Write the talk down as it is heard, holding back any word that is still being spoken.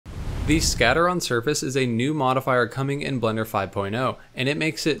The scatter on surface is a new modifier coming in Blender 5.0, and it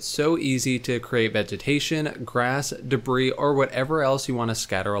makes it so easy to create vegetation, grass, debris, or whatever else you want to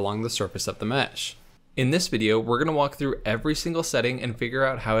scatter along the surface of the mesh. In this video, we're going to walk through every single setting and figure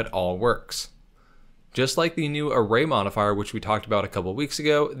out how it all works. Just like the new array modifier, which we talked about a couple weeks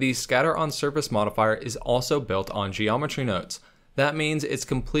ago, the scatter on surface modifier is also built on geometry nodes. That means it's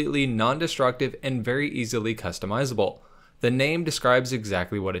completely non-destructive and very easily customizable. The name describes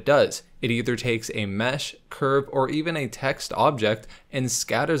exactly what it does. It either takes a mesh, curve, or even a text object and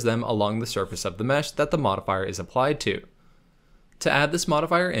scatters them along the surface of the mesh that the modifier is applied to. To add this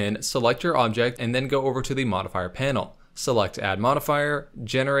modifier in, select your object and then go over to the modifier panel. Select Add Modifier,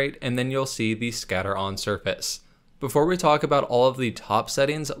 Generate, and then you'll see the Scatter on Surface. Before we talk about all of the top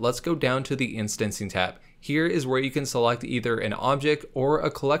settings, let's go down to the Instancing tab. Here is where you can select either an object or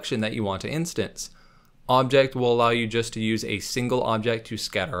a collection that you want to instance. Object will allow you just to use a single object to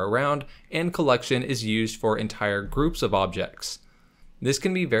scatter around, and collection is used for entire groups of objects. This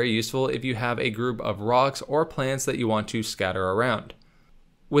can be very useful if you have a group of rocks or plants that you want to scatter around.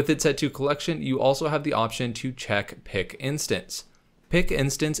 With it set to collection, you also have the option to check Pick Instance. Pick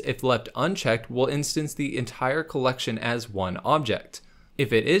Instance, if left unchecked, will instance the entire collection as one object.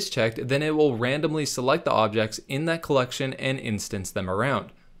 If it is checked, then it will randomly select the objects in that collection and instance them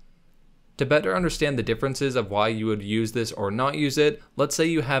around. To better understand the differences of why you would use this or not use it, let's say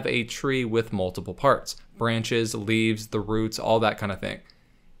you have a tree with multiple parts, branches, leaves, the roots, all that kind of thing.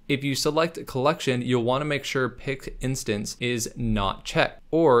 If you select collection, you'll want to make sure Pick Instance is not checked,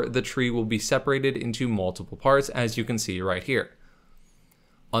 or the tree will be separated into multiple parts, as you can see right here.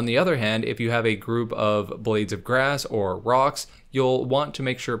 On the other hand, if you have a group of blades of grass or rocks, you'll want to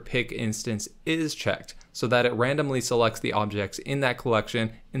make sure Pick Instance is checked, so that it randomly selects the objects in that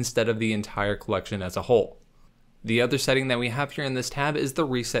collection instead of the entire collection as a whole. The other setting that we have here in this tab is the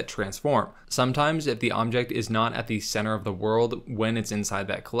Reset Transform. Sometimes if the object is not at the center of the world when it's inside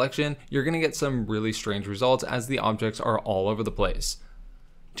that collection, you're going to get some really strange results as the objects are all over the place.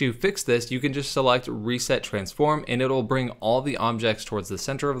 To fix this, you can just select Reset Transform and it'll bring all the objects towards the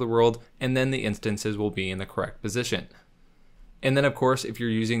center of the world, and then the instances will be in the correct position. And then of course, if you're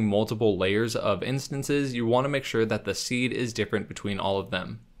using multiple layers of instances, you want to make sure that the seed is different between all of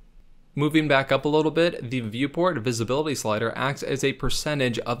them. Moving back up a little bit, the viewport visibility slider acts as a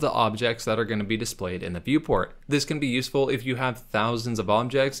percentage of the objects that are going to be displayed in the viewport. This can be useful if you have thousands of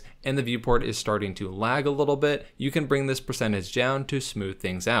objects and the viewport is starting to lag a little bit. You can bring this percentage down to smooth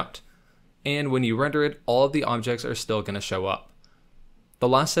things out. And when you render it, all of the objects are still going to show up. The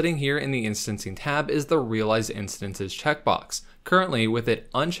last setting here in the Instancing tab is the Realize Instances checkbox. Currently, with it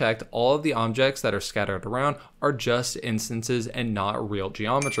unchecked, all of the objects that are scattered around are just instances and not real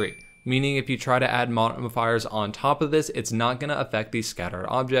geometry. Meaning if you try to add modifiers on top of this, it's not going to affect these scattered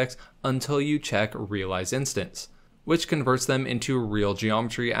objects until you check Realize Instance, which converts them into real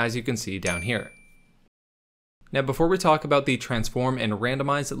geometry, as you can see down here. Now before we talk about the transform and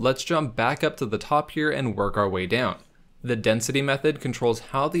randomize, let's jump back up to the top here and work our way down. The density method controls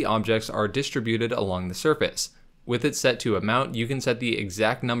how the objects are distributed along the surface. With it set to amount, you can set the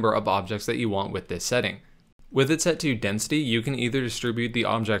exact number of objects that you want with this setting. With it set to density, you can either distribute the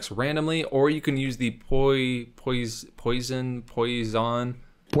objects randomly, or you can use the Poisson.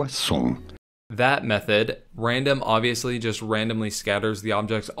 That method. Random obviously just randomly scatters the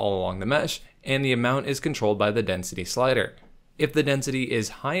objects all along the mesh, and the amount is controlled by the density slider. If the density is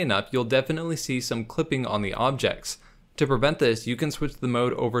high enough, you'll definitely see some clipping on the objects. To prevent this, you can switch the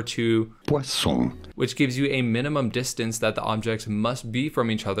mode over to Poisson, which gives you a minimum distance that the objects must be from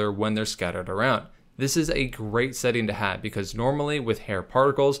each other when they're scattered around. This is a great setting to have because normally with hair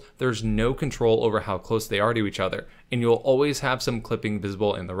particles, there's no control over how close they are to each other, and you'll always have some clipping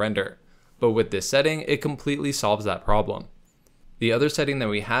visible in the render. But with this setting, it completely solves that problem. The other setting that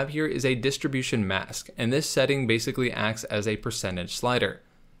we have here is a distribution mask, and this setting basically acts as a percentage slider.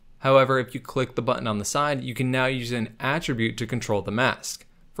 However, if you click the button on the side, you can now use an attribute to control the mask.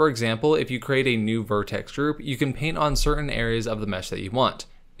 For example, if you create a new vertex group, you can paint on certain areas of the mesh that you want.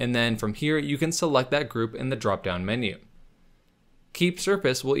 And then from here, you can select that group in the drop-down menu. Keep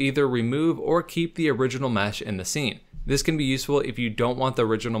Surface will either remove or keep the original mesh in the scene. This can be useful if you don't want the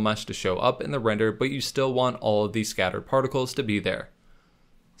original mesh to show up in the render, but you still want all of these scattered particles to be there.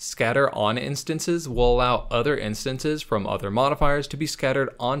 Scatter on instances will allow other instances from other modifiers to be scattered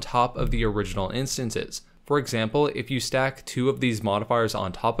on top of the original instances. For example, if you stack two of these modifiers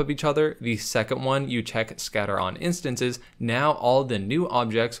on top of each other, the second one you check Scatter on Instances, now all the new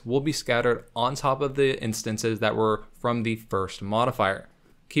objects will be scattered on top of the instances that were from the first modifier.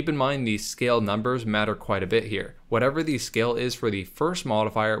 Keep in mind the scale numbers matter quite a bit here. Whatever the scale is for the first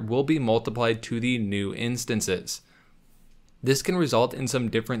modifier will be multiplied to the new instances. This can result in some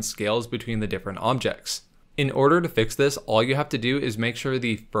different scales between the different objects. In order to fix this, all you have to do is make sure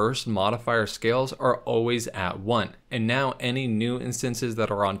the first modifier scales are always at 1, and now any new instances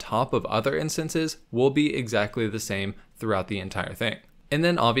that are on top of other instances will be exactly the same throughout the entire thing. And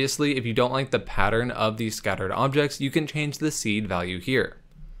then obviously, if you don't like the pattern of these scattered objects, you can change the seed value here.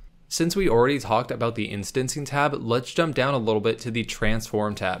 Since we already talked about the instancing tab, let's jump down a little bit to the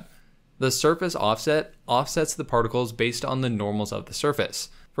transform tab. The surface offset offsets the particles based on the normals of the surface.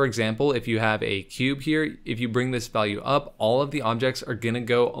 For example, if you have a cube here, if you bring this value up, all of the objects are going to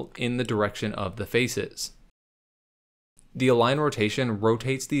go in the direction of the faces. The align rotation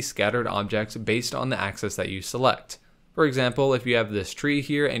rotates the scattered objects based on the axis that you select. For example, if you have this tree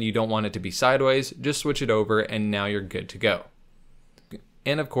here and you don't want it to be sideways, just switch it over and now you're good to go.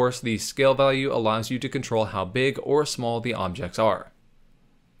 And of course, the scale value allows you to control how big or small the objects are.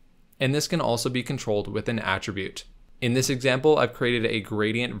 And this can also be controlled with an attribute. In this example, I've created a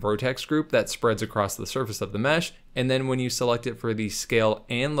gradient vertex group that spreads across the surface of the mesh, and then when you select it for the scale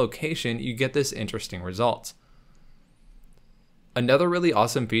and location, you get this interesting result. Another really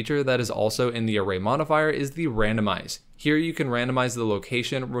awesome feature that is also in the array modifier is the randomize. Here you can randomize the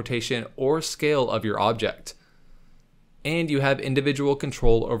location, rotation, or scale of your object. And you have individual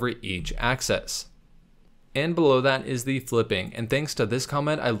control over each axis. And below that is the flipping, and thanks to this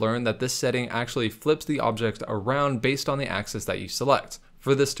comment I learned that this setting actually flips the object around based on the axis that you select.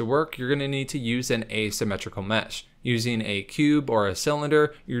 For this to work, you're going to need to use an asymmetrical mesh. Using a cube or a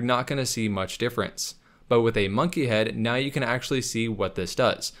cylinder, you're not going to see much difference. But with a monkey head, now you can actually see what this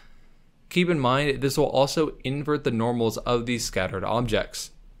does. Keep in mind, this will also invert the normals of these scattered objects.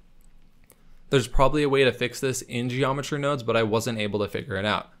 There's probably a way to fix this in geometry nodes, but I wasn't able to figure it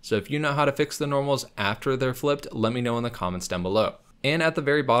out. So if you know how to fix the normals after they're flipped, let me know in the comments down below. And at the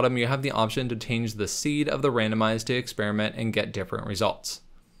very bottom, you have the option to change the seed of the randomize to experiment and get different results.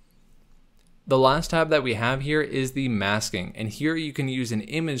 The last tab that we have here is the masking, and here you can use an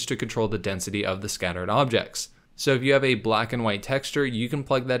image to control the density of the scattered objects. So if you have a black and white texture, you can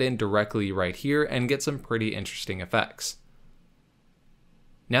plug that in directly right here and get some pretty interesting effects.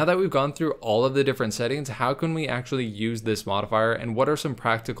 Now that we've gone through all of the different settings, how can we actually use this modifier and what are some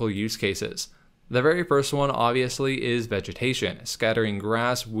practical use cases? The very first one obviously is vegetation. Scattering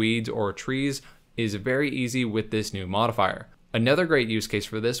grass, weeds, or trees is very easy with this new modifier. Another great use case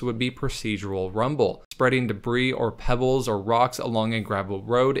for this would be procedural rumble. Spreading debris or pebbles or rocks along a gravel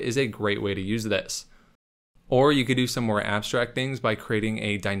road is a great way to use this. Or you could do some more abstract things by creating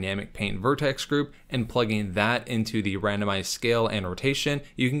a dynamic paint vertex group and plugging that into the randomized scale and rotation.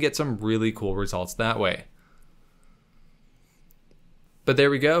 You can get some really cool results that way. But there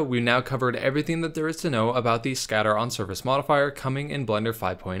we go, we've now covered everything that there is to know about the scatter on surface modifier coming in Blender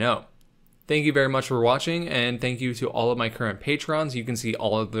 5.0. Thank you very much for watching, and thank you to all of my current patrons. You can see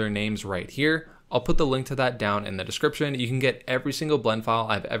all of their names right here. I'll put the link to that down in the description. You can get every single blend file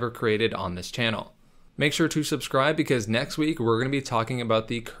I've ever created on this channel. Make sure to subscribe because next week we're going to be talking about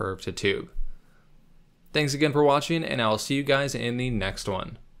the curve to tube. Thanks again for watching, and I'll see you guys in the next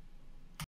one.